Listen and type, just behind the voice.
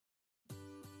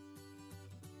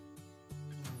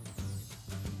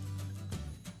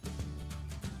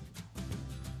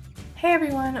Hey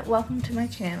everyone, welcome to my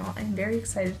channel. I'm very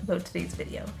excited about today's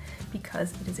video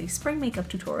because it is a spring makeup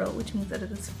tutorial, which means that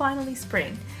it is finally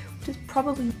spring, which is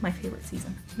probably my favorite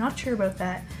season. Not sure about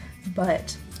that,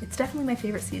 but it's definitely my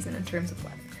favorite season in terms of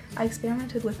weather. I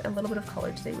experimented with a little bit of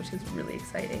color today, which is really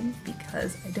exciting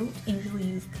because I don't usually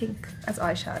use pink as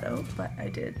eyeshadow, but I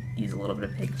did use a little bit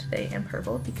of pink today and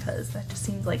purple because that just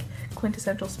seemed like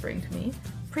quintessential spring to me.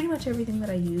 Pretty much everything that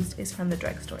I used is from the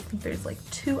drugstore. I think there's like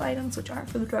 2 items which aren't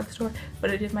from the drugstore,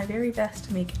 but I did my very best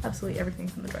to make absolutely everything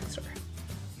from the drugstore.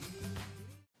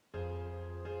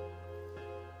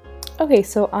 Okay,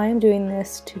 so I am doing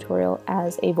this tutorial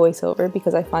as a voiceover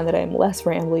because I find that I'm less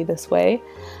rambly this way.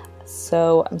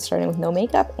 So I'm starting with no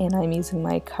makeup and I'm using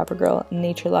my CoverGirl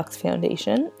Nature Luxe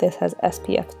foundation. This has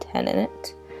SPF 10 in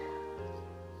it.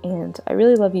 And I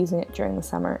really love using it during the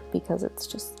summer because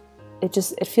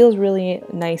it feels really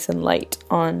nice and light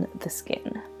on the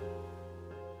skin.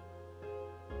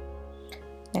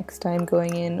 Next I'm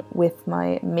going in with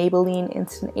my Maybelline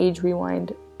Instant Age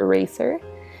Rewind eraser.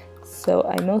 So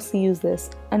I mostly use this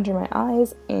under my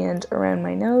eyes and around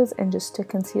my nose and just to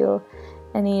conceal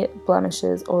any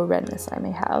blemishes or redness I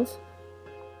may have.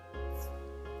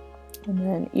 And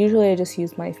then usually I just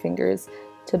use my fingers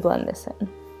to blend this in.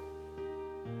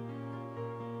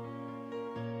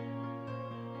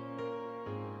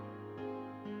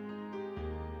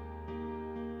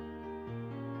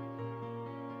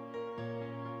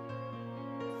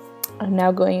 I'm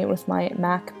now going in with my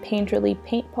MAC Painterly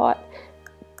paint pot.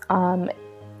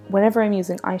 Whenever I'm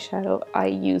using eyeshadow, I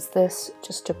use this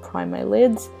just to prime my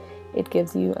lids. It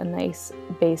gives you a nice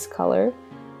base color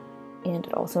and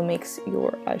it also makes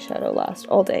your eyeshadow last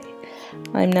all day.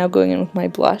 I'm now going in with my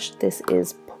blush. This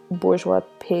is Bourgeois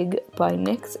Pig by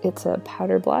NYX. It's a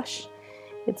powder blush.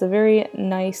 It's a very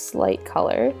nice light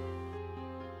color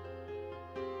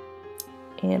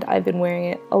and I've been wearing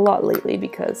it a lot lately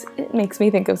because it makes me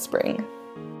think of spring.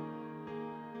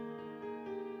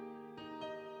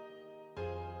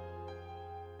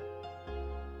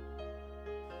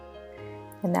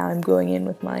 And now I'm going in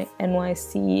with my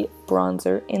NYC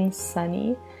bronzer in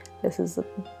Sunny. This is a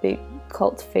big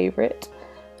cult favorite.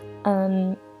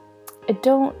 I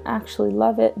don't actually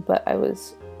love it, but I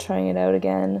was trying it out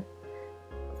again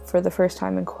for the first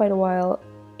time in quite a while,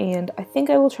 and I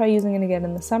think I will try using it again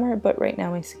in the summer, but right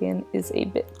now my skin is a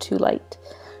bit too light.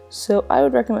 So I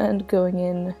would recommend going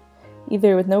in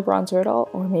either with no bronzer at all,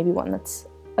 or maybe one that's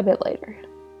a bit lighter,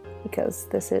 because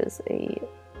this is a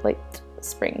light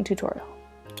spring tutorial.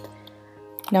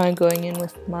 Now I'm going in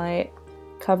with my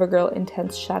CoverGirl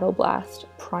Intense Shadow Blast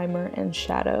Primer and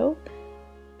Shadow.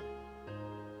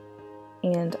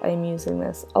 And I'm using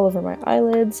this all over my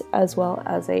eyelids, as well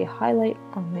as a highlight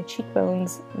on my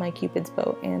cheekbones, my Cupid's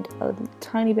bow, and a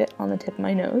tiny bit on the tip of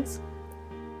my nose.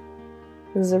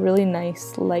 This is a really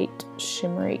nice, light,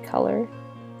 shimmery color,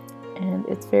 and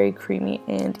it's very creamy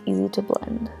and easy to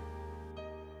blend.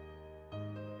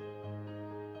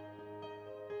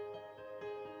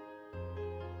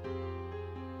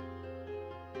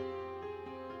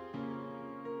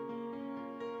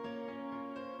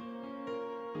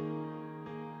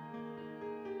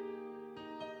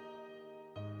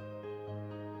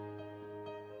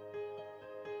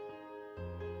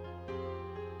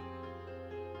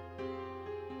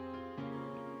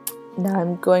 Now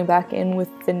I'm going back in with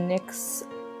the NYX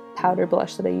powder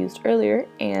blush that I used earlier,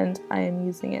 and I am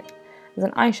using it as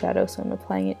an eyeshadow, so I'm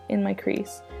applying it in my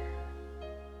crease.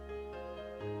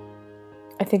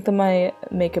 I think that my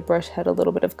makeup brush had a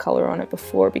little bit of color on it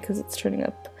before because it's turning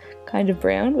up kind of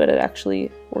brown, but it actually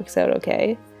works out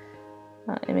okay.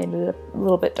 I made it a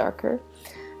little bit darker.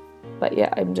 But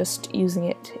yeah, I'm just using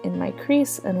it in my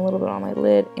crease and a little bit on my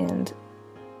lid and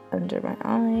under my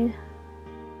eye.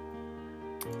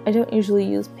 I don't usually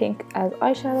use pink as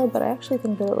eyeshadow, but I actually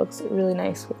think that it looks really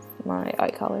nice with my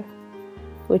eye color,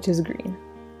 which is green.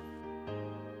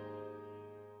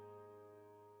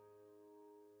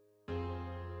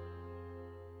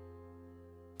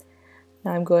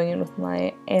 Now I'm going in with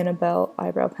my Annabelle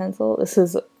eyebrow pencil. This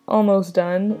is almost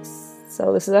done,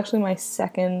 so this is actually my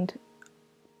second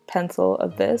pencil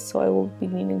of this, so I will be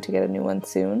needing to get a new one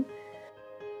soon.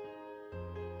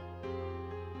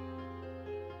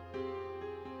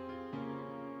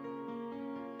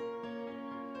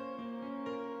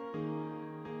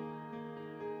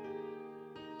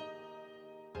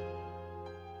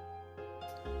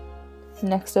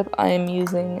 Next up, I am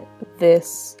using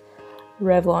this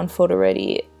Revlon Photo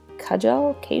Ready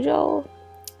Kajal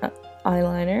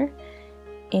eyeliner,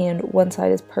 and one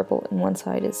side is purple and one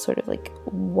side is sort of like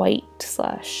white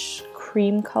 /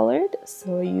 cream colored.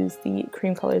 So I use the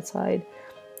cream colored side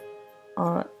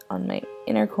on my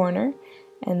inner corner,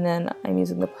 and then I'm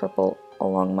using the purple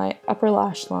along my upper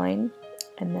lash line,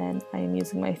 and then I am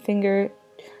using my finger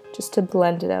just to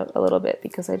blend it out a little bit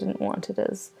because I didn't want it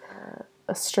as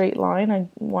a straight line. I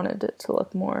wanted it to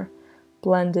look more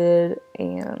blended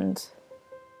and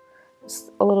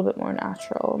just a little bit more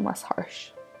natural and less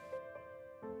harsh.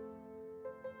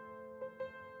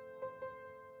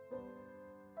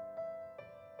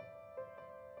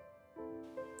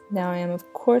 Now I am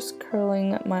of course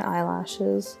curling my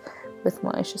eyelashes with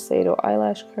my Shiseido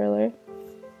eyelash curler,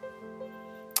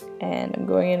 and I'm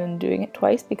going in and doing it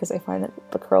twice because I find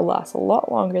that the curl lasts a lot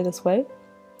longer this way,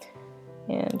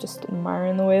 and just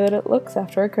admiring the way that it looks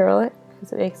after I curl it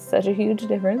because it makes such a huge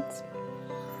difference.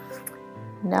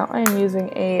 Now I am using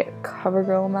a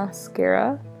CoverGirl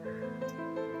mascara.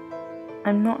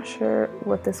 I'm not sure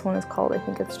what this one is called. I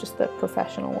think it's just the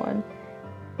professional one.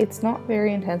 It's not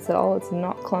very intense at all. It's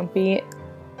not clumpy.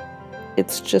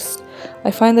 It's just,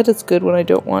 I find that it's good when I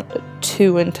don't want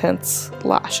too intense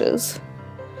lashes.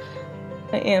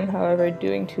 I am, however,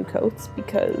 doing 2 coats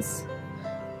because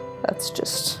that's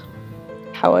just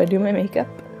how I do my makeup.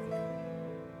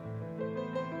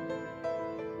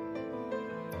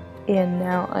 And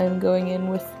now I'm going in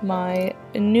with my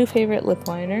new favorite lip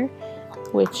liner,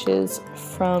 which is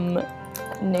from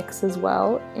NYX as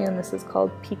well, and this is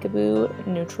called Peekaboo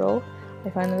Neutral. I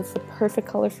find that it's the perfect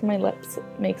color for my lips. It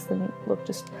makes them look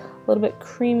just a little bit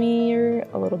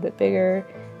creamier, a little bit bigger,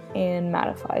 and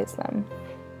mattifies them.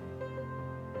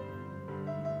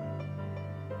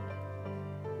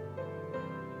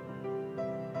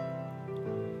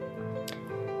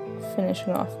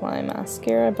 Finishing off my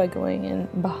mascara by going in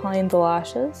behind the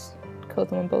lashes, coat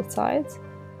them on both sides,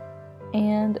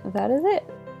 and that is it.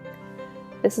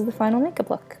 This is the final makeup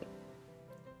look.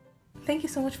 Thank you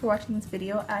so much for watching this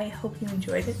video. I hope you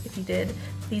enjoyed it. If you did,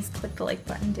 please click the like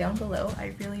button down below.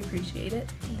 I really appreciate it.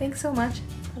 Thanks so much.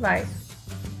 Bye-bye.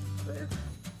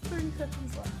 30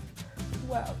 seconds left.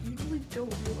 Wow, you really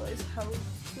don't realize how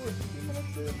short 3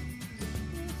 minutes is.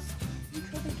 Yes, you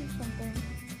try to do something.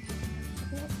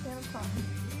 I can't stand time.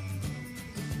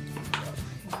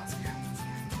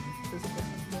 This is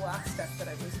the last step that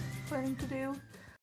I was planning to do.